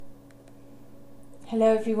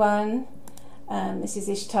Hello everyone, this is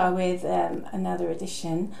Ishtar with another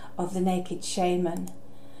edition of The Naked Shaman,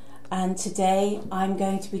 and today I'm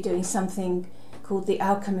going to be doing something called The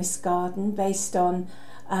Alchemist's Garden based on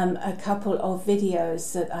a couple of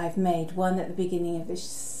videos that I've made, one at the beginning of this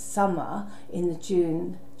summer in the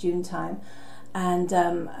June time, and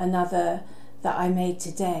another that I made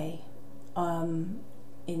today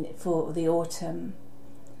for the autumn,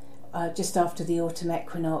 just after the autumn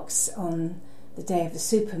equinox on the day of the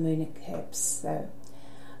supermoon eclipse. So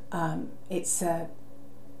it's a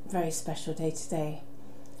very special day today,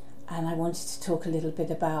 and I wanted to talk a little bit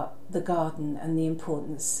about the garden and the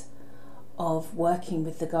importance of working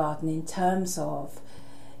with the garden in terms of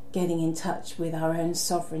getting in touch with our own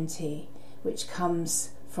sovereignty, which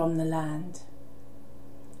comes from the land.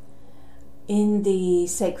 In the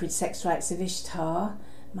Sacred Sex Rites of Ishtar,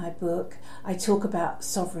 my book, I talk about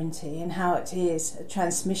sovereignty and how it is a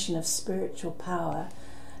transmission of spiritual power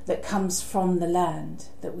that comes from the land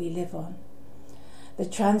that we live on. The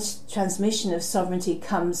transmission of sovereignty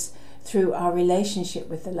comes through our relationship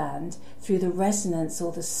with the land, through the resonance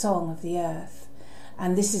or the song of the earth.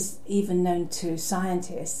 And this is even known to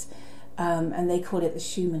scientists, and they call it the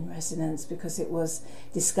Schumann Resonance because it was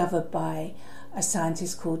discovered by a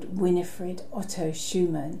scientist called Winifred Otto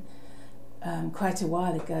Schumann, quite a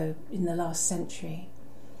while ago in the last century.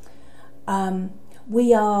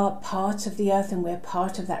 We are part of the earth, and we're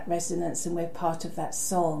part of that resonance, and we're part of that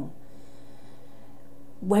song.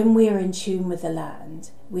 When we're in tune with the land,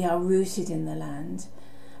 we are rooted in the land,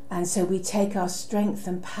 and so we take our strength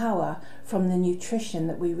and power from the nutrition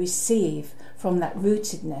that we receive from that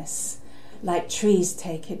rootedness, like trees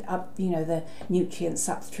take it up, the nutrients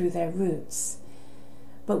up through their roots.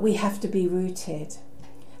 But we have to be rooted.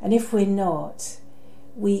 And if we're not,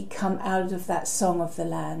 we come out of that song of the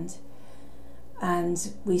land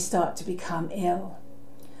and we start to become ill.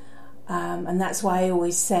 And that's why I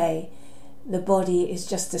always say the body is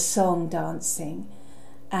just a song dancing,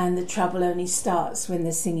 and the trouble only starts when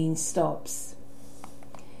the singing stops.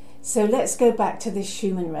 So let's go back to this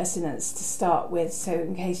Schumann Resonance to start with, so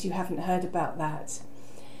in case you haven't heard about that.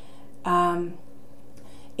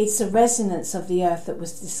 It's a resonance of the earth that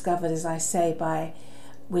was discovered, as I say, by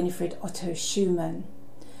Winifred Otto Schumann,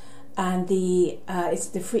 and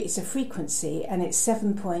it's a frequency, and it's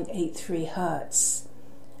 7.83 hertz,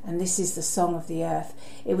 and this is the song of the earth.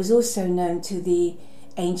 It was also known to the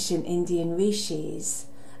ancient Indian rishis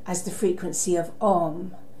as the frequency of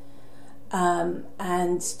Om,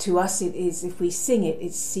 and to us it is, if we sing it,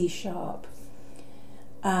 it's C sharp.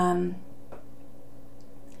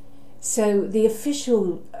 So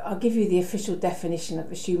I'll give you the official definition of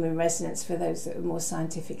the Schumann Resonance for those that are more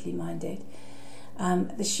scientifically minded.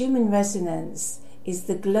 The Schumann Resonance is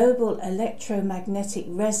the global electromagnetic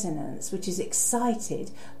resonance which is excited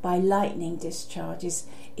by lightning discharges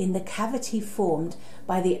in the cavity formed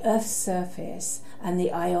by the Earth's surface and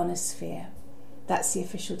the ionosphere. That's the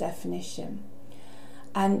official definition.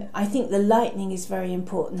 And I think the lightning is very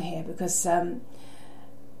important here because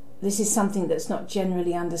this is something that's not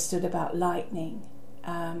generally understood about lightning,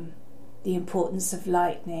 the importance of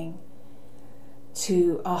lightning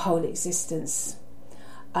to our whole existence.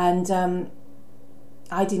 And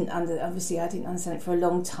I didn't understand it for a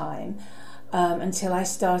long time until I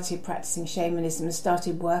started practicing shamanism and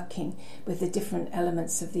started working with the different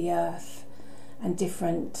elements of the earth and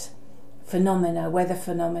different weather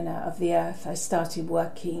phenomena of the earth. I started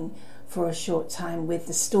working for a short time with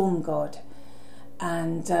the storm god,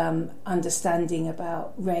 and understanding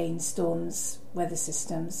about rain, storms, weather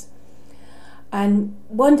systems. And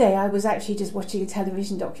one day I was actually just watching a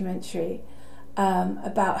television documentary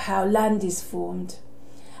about how land is formed,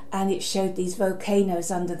 and it showed these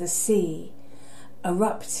volcanoes under the sea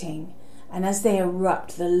erupting, and as they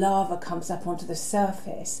erupt, the lava comes up onto the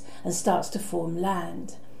surface and starts to form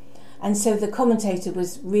land. And so the commentator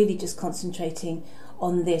was really just concentrating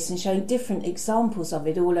on this and showing different examples of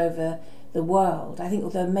it all over the world. I think,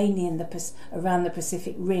 although mainly around the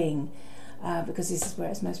Pacific Ring, because this is where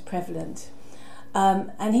it's most prevalent.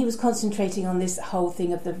 And he was concentrating on this whole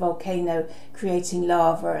thing of the volcano creating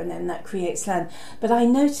lava, and then that creates land. But I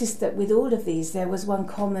noticed that with all of these, there was one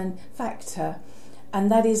common factor, and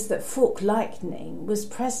that is that fork lightning was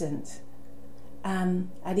present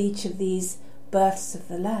at each of these births of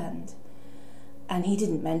the land. And he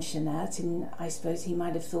didn't mention that, and I suppose he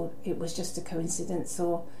might have thought it was just a coincidence,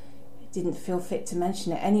 or didn't feel fit to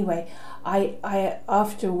mention it. Anyway, I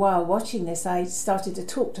after a while watching this, I started to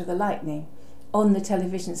talk to the lightning on the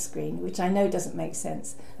television screen, which I know doesn't make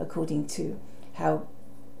sense according to how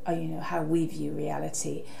we view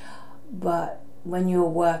reality. But when you're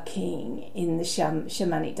working in the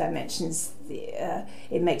shamanic dimensions,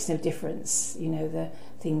 it makes no difference. You know, the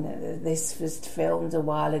thing that this was filmed a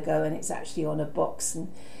while ago and it's actually on a box,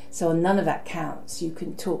 and so on, none of that counts. You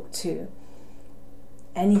can talk to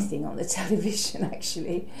anything on the television,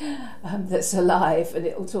 actually, that's alive, and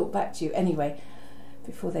it'll talk back to you. Anyway,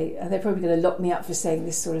 before they're probably going to lock me up for saying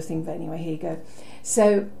this sort of thing, but anyway, here you go.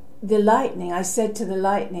 So the lightning, I said to the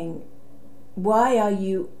lightning, why are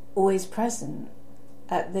you always present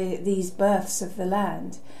at these births of the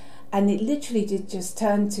land? And it literally did just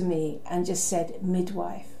turn to me and just said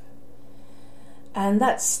midwife. And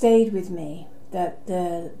that stayed with me, that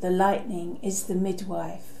the lightning is the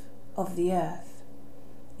midwife of the earth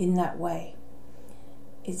in that way.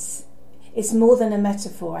 It's more than a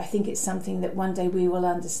metaphor. I think it's something that one day we will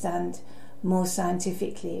understand more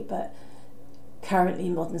scientifically, but currently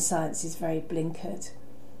modern science is very blinkered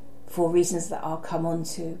for reasons that I'll come on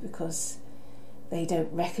to, because they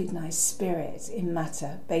don't recognise spirit in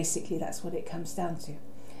matter. Basically, that's what it comes down to.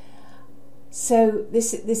 So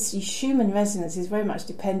this Schumann resonance is very much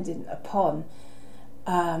dependent upon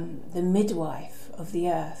the midwife of the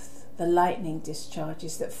earth, the lightning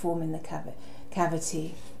discharges that form in the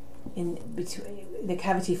cavity, in between the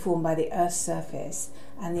cavity formed by the Earth's surface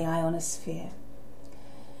and the ionosphere.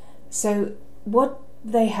 So what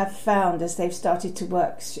they have found as they've started to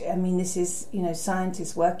work, I mean, this is, you know,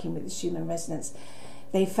 scientists working with the Schumann resonance,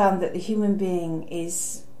 they found that the human being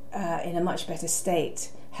is in a much better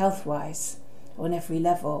state health-wise on every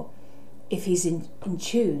level if he's in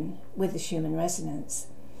tune with the Schumann resonance.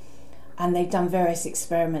 And they've done various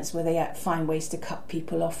experiments where they find ways to cut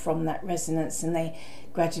people off from that resonance, and they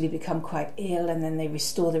gradually become quite ill, and then they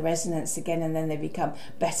restore the resonance again, and then they become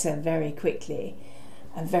better very quickly,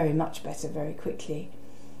 and very much better very quickly.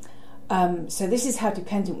 So this is how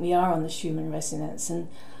dependent we are on the Schumann resonance. And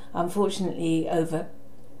unfortunately, over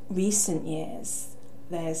recent years,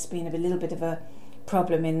 there's been a little bit of a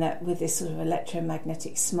problem in that with this sort of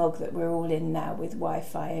electromagnetic smog that we're all in now, with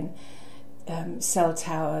Wi-Fi and cell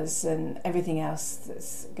towers and everything else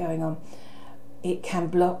that's going on. It can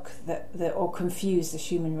block or confuse the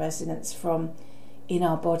Schumann resonance from in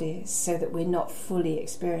our bodies, so that we're not fully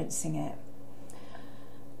experiencing it.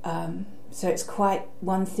 So it's quite,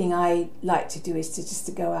 one thing I like to do is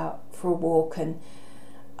to go out for a walk, and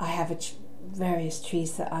I have various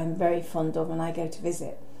trees that I'm very fond of and I go to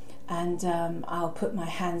visit, and I'll put my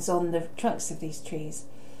hands on the trunks of these trees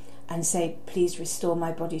and say, please restore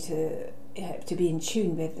my body to be in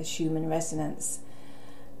tune with the Schumann resonance.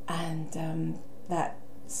 And that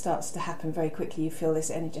starts to happen very quickly. You feel this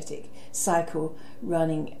energetic cycle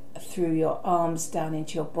running through your arms, down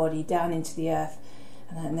into your body, down into the earth,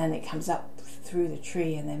 and then it comes up through the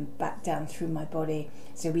tree and then back down through my body.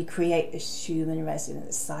 So we create this Schumann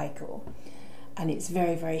resonance cycle, and it's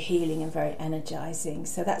very, very healing and very energizing.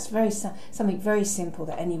 So that's something very simple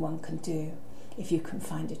that anyone can do, if you can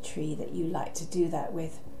find a tree that you like to do that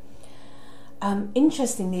with.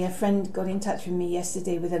 Interestingly, a friend got in touch with me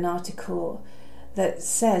yesterday with an article that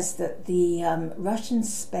says that the Russian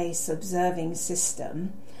space observing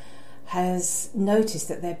system has noticed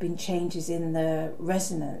that there have been changes in the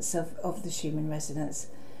resonance of the Schumann resonance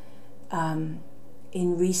in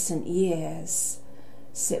recent years.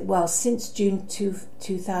 Well, since June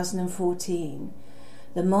 2014,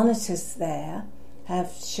 the monitors there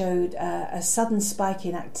have showed a sudden spike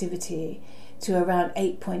in activity to around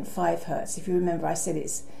 8.5 hertz. If you remember, I said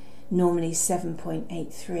it's normally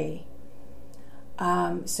 7.83.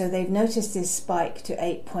 So they've noticed this spike to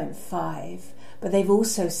 8.5, but they've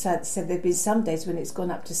also said there have been some days when it's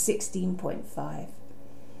gone up to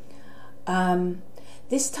 16.5.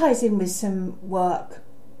 This ties in with some work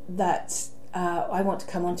that I want to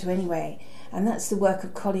come on to anyway, and that's the work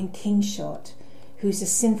of Colin Kingshott, who's a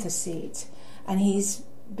synthesite, and he's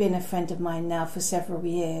been a friend of mine now for several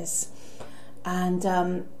years. And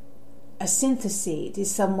a synthesite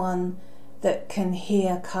is someone that can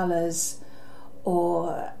hear colours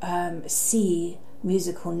or see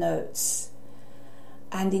musical notes.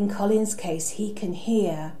 And in Colin's case, he can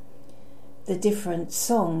hear the different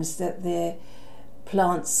songs that the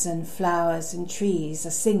plants and flowers and trees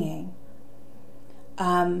are singing.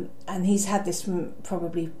 And he's had this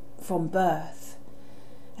probably from birth.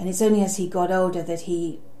 And it's only as he got older that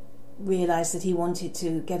he realised that he wanted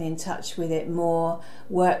to get in touch with it more,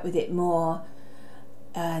 work with it more,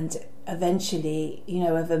 and eventually,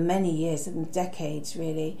 over many years and decades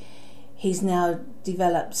really, he's now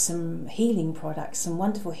developed some healing products, some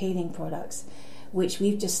wonderful healing products, which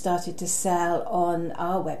we've just started to sell on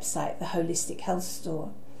our website, the Holistic Health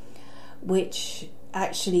Store, which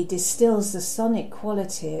actually distills the sonic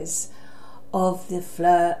qualities of the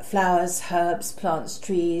flowers, herbs, plants,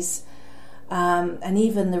 trees, and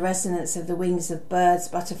even the resonance of the wings of birds,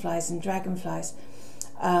 butterflies and dragonflies,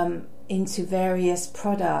 into various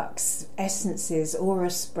products, essences, aura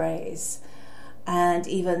sprays, and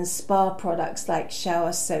even spa products like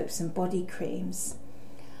shower soaps and body creams.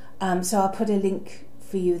 So I'll put a link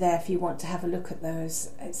for you there if you want to have a look at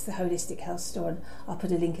those. It's the Holistic Health Store, and I'll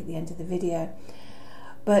put a link at the end of the video.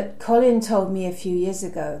 But Colin told me a few years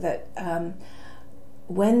ago that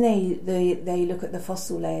when they look at the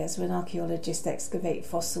fossil layers, when archaeologists excavate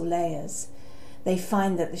fossil layers, they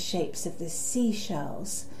find that the shapes of the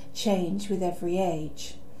seashells change with every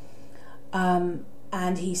age.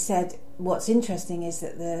 And he said what's interesting is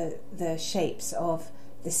that the shapes of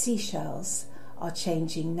the seashells are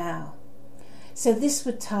changing now. So this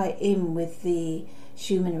would tie in with the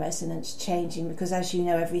Schumann resonance changing, because as you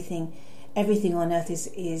know, everything on earth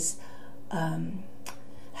is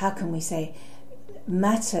how can we say,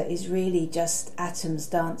 matter is really just atoms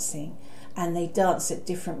dancing, and they dance at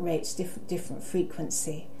different rates, different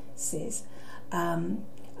frequencies,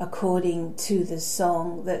 according to the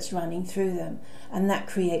song that's running through them, and that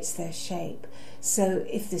creates their shape. So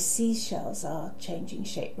if the seashells are changing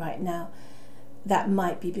shape right now, that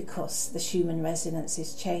might be because the Schumann resonance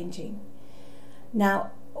is changing. Now,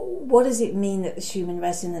 what does it mean that the Schumann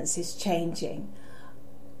resonance is changing?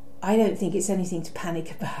 I don't think it's anything to panic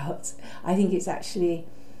about. I think it's actually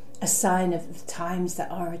a sign of the times that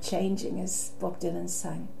are changing, as Bob Dylan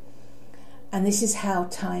sang. And this is how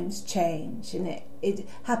times change, and it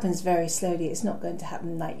happens very slowly. It's not going to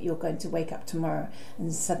happen like you're going to wake up tomorrow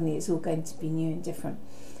and suddenly it's all going to be new and different.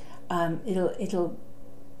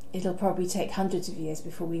 It'll probably take hundreds of years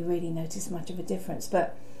before we really notice much of a difference.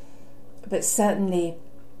 But certainly,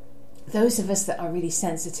 those of us that are really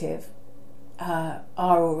sensitive are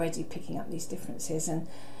already picking up these differences and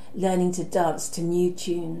learning to dance to new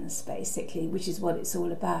tunes, basically, which is what it's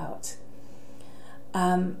all about.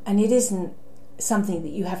 And it isn't something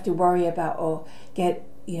that you have to worry about or get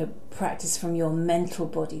practice from your mental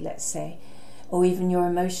body, let's say, or even your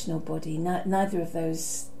emotional body. Neither of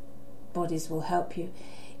those bodies will help you.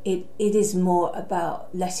 It is more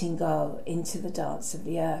about letting go into the dance of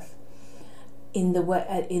the earth, in the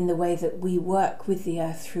way that we work with the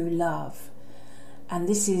earth through love. And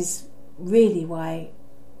this is really why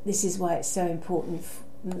it's so important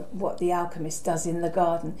what the alchemist does in the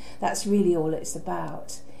garden. That's really all it's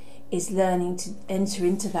about, is learning to enter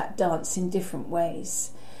into that dance in different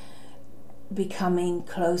ways, becoming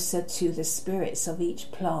closer to the spirits of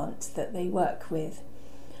each plant that they work with,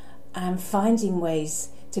 and finding ways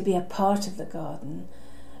to be a part of the garden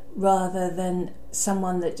rather than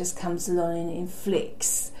someone that just comes along and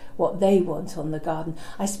inflicts what they want on the garden.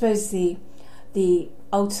 I suppose the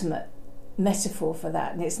ultimate metaphor for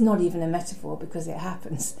that, and it's not even a metaphor because it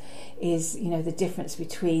happens, is the difference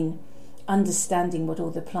between understanding what all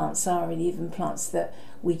the plants are, and even plants that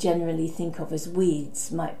we generally think of as weeds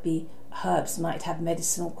might be herbs, might have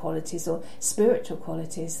medicinal qualities or spiritual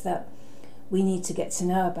qualities that we need to get to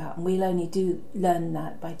know about, and we'll only learn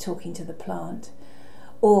that by talking to the plant.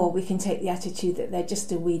 Or we can take the attitude that they're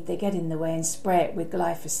just a weed, they get in the way, and spray it with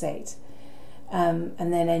glyphosate, and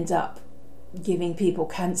then end up giving people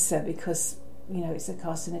cancer because it's a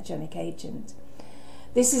carcinogenic agent.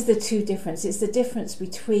 This is the two difference. It's the difference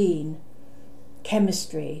between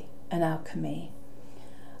chemistry and alchemy.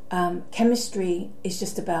 Chemistry is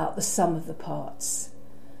just about the sum of the parts,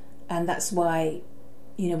 and that's why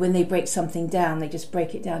when they break something down, they just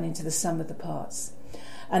break it down into the sum of the parts.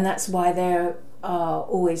 And that's why there are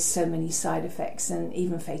always so many side effects and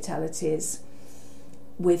even fatalities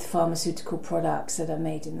with pharmaceutical products that are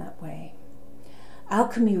made in that way.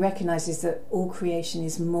 Alchemy recognizes that all creation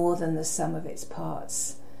is more than the sum of its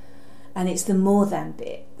parts, and it's the more than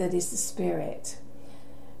bit that is the spirit.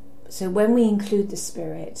 So when we include the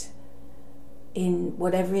spirit in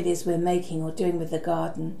whatever it is we're making or doing with the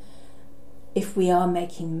garden, if we are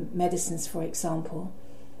making medicines, for example,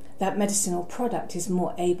 that medicinal product is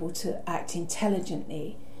more able to act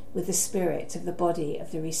intelligently with the spirit of the body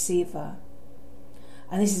of the receiver.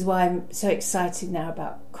 And this is why I'm so excited now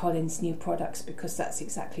about Colin's new products, because that's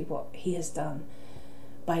exactly what he has done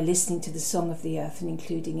by listening to the song of the earth and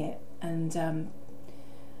including it. And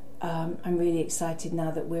I'm really excited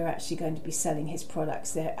now that we're actually going to be selling his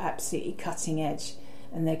products. They're absolutely cutting edge,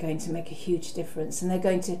 and they're going to make a huge difference, and they're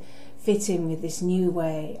going to fit in with this new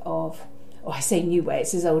way of, I say new way,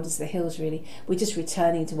 it's as old as the hills really. We're just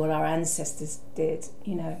returning to what our ancestors did,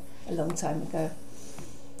 a long time ago.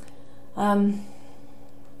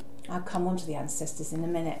 I'll come on to the ancestors in a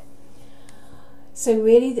minute. So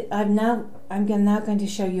really, I'm now going to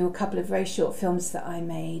show you a couple of very short films that I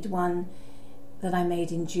made. One that I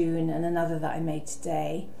made in June and another that I made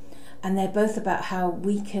today. And they're both about how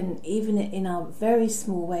we can, even in our very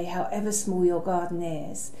small way, however small your garden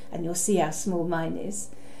is, and you'll see how small mine is,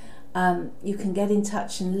 you can get in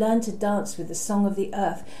touch and learn to dance with the song of the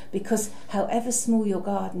earth, because however small your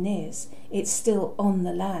garden is, it's still on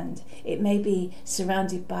the land. It may be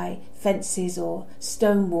surrounded by fences or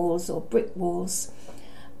stone walls or brick walls.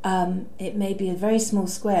 It may be a very small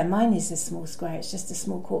square. Mine is a small square, it's just a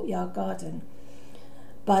small courtyard garden.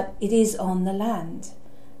 But it is on the land,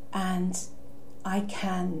 and I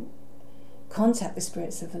can contact the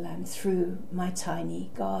spirits of the land through my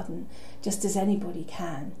tiny garden, just as anybody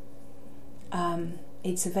can.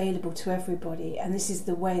 It's available to everybody, and this is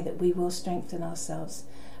the way that we will strengthen ourselves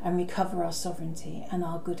and recover our sovereignty and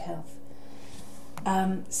our good health.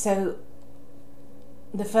 So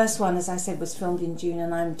the first one, as I said, was filmed in June,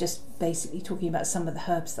 and I'm just basically talking about some of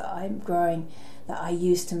the herbs that I'm growing that I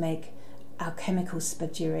use to make alchemical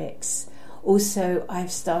spagyrics. Also,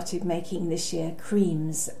 I've started making this year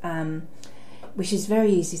creams, which is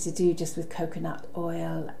very easy to do just with coconut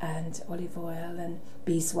oil and olive oil and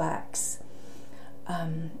beeswax.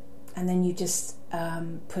 And then you just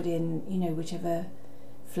put in, whichever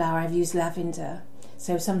flower. I've used lavender.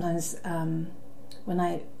 So sometimes when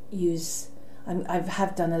I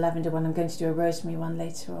have done a lavender one, I'm going to do a rosemary one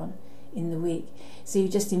later on in the week. So you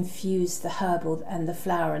just infuse the herb and the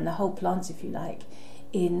flower and the whole plant, if you like,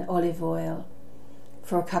 in olive oil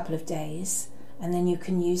for a couple of days, and then you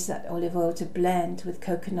can use that olive oil to blend with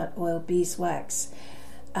coconut oil, beeswax,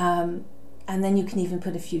 and then you can even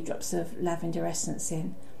put a few drops of lavender essence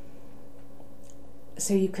in.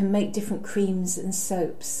 So you can make different creams and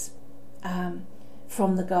soaps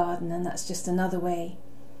from the garden, and that's just another way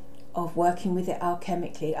of working with it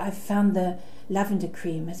alchemically. I've found the lavender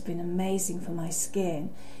cream has been amazing for my skin.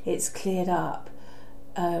 It's cleared up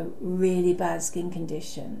a really bad skin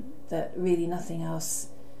condition that really nothing else,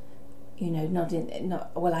 I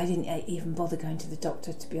didn't even bother going to the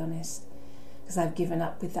doctor, to be honest, because I've given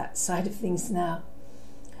up with that side of things now.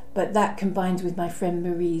 But that, combined with my friend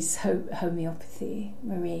Marie's homeopathy,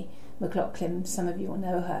 Marie McLaughlin, some of you will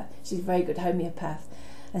know her, she's a very good homeopath,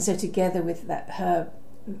 and so together with that herb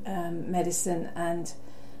medicine and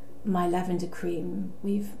my lavender cream,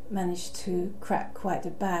 we've managed to crack quite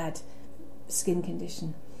a bad skin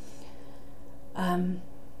condition.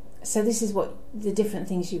 So this is what the different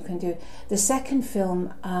things you can do. The second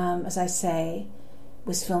film, as I say,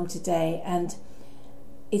 was filmed today, and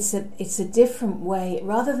it's a different way,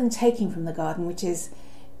 rather than taking from the garden, which is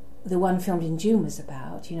the one filmed in June was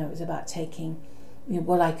about. It was about taking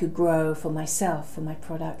what I could grow for myself, for my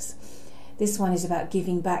products. This one is about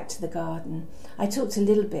giving back to the garden. I talked a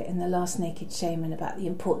little bit in the last Naked Shaman about the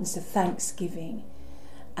importance of Thanksgiving,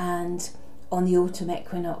 and on the autumn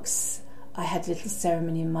equinox I had a little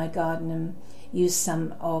ceremony in my garden and used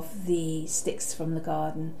some of the sticks from the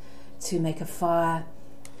garden to make a fire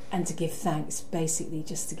and to give thanks, basically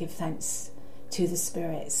just to give thanks to the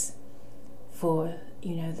spirits for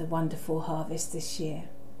the wonderful harvest this year.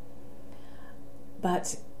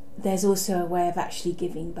 But there's also a way of actually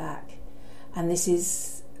giving back, and this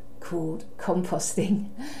is called composting.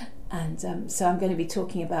 And so I'm going to be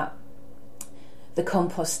talking about the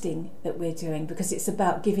composting that we're doing, because it's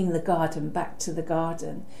about giving the garden back to the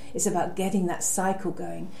garden. It's about getting that cycle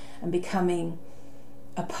going and becoming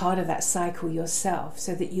a part of that cycle yourself,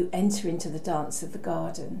 so that you enter into the dance of the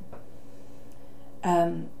garden.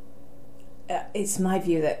 It's my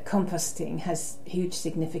view that composting has huge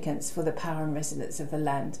significance for the power and resonance of the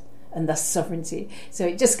land, and thus sovereignty. So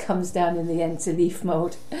it just comes down in the end to leaf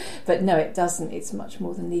mould. But no, it doesn't. It's much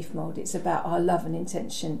more than leaf mould. It's about our love and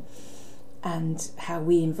intention and how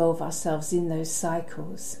we involve ourselves in those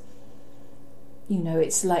cycles.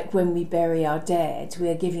 It's like when we bury our dead, we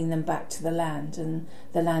are giving them back to the land, and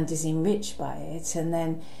the land is enriched by it, and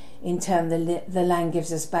then in turn the land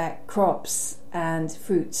gives us back crops and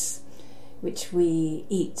fruits which we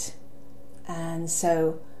eat. And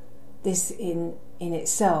so this in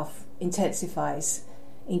itself intensifies,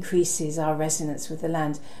 increases our resonance with the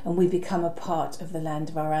land, and we become a part of the land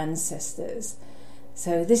of our ancestors.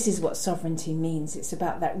 So this is what sovereignty means. It's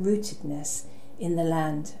about that rootedness in the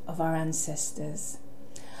land of our ancestors.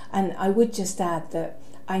 And I would just add that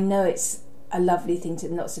I know it's a lovely thing to,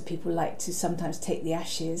 lots of people like to sometimes take the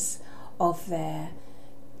ashes of their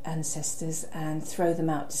ancestors and throw them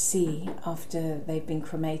out to sea after they've been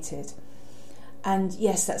cremated. And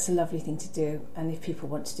yes, that's a lovely thing to do, and if people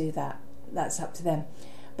want to do that, that's up to them.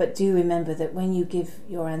 But do remember that when you give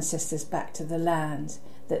your ancestors back to the land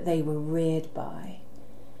that they were reared by,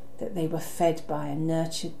 that they were fed by and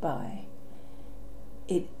nurtured by,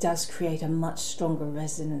 it does create a much stronger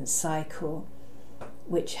resonance cycle,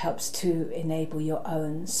 which helps to enable your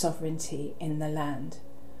own sovereignty in the land.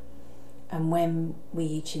 And when we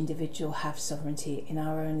each individual have sovereignty in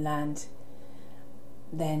our own land,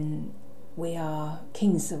 then we are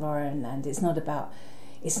kings of our own land. It's not about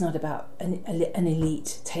an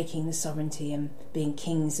elite taking the sovereignty and being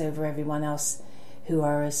kings over everyone else who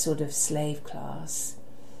are a sort of slave class.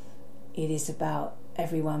 It is about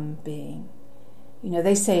everyone being,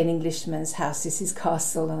 they say an Englishman's house is his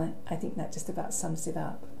castle, and I think that just about sums it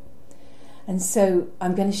up. And so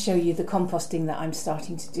I'm going to show you the composting that I'm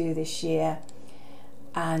starting to do this year,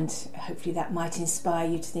 and hopefully that might inspire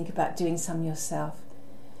you to think about doing some yourself.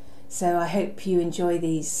 So I hope you enjoy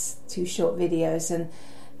these 2 short videos, and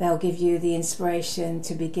they'll give you the inspiration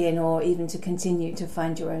to begin or even to continue to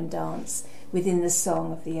find your own dance within the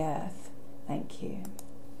song of the earth. Thank you.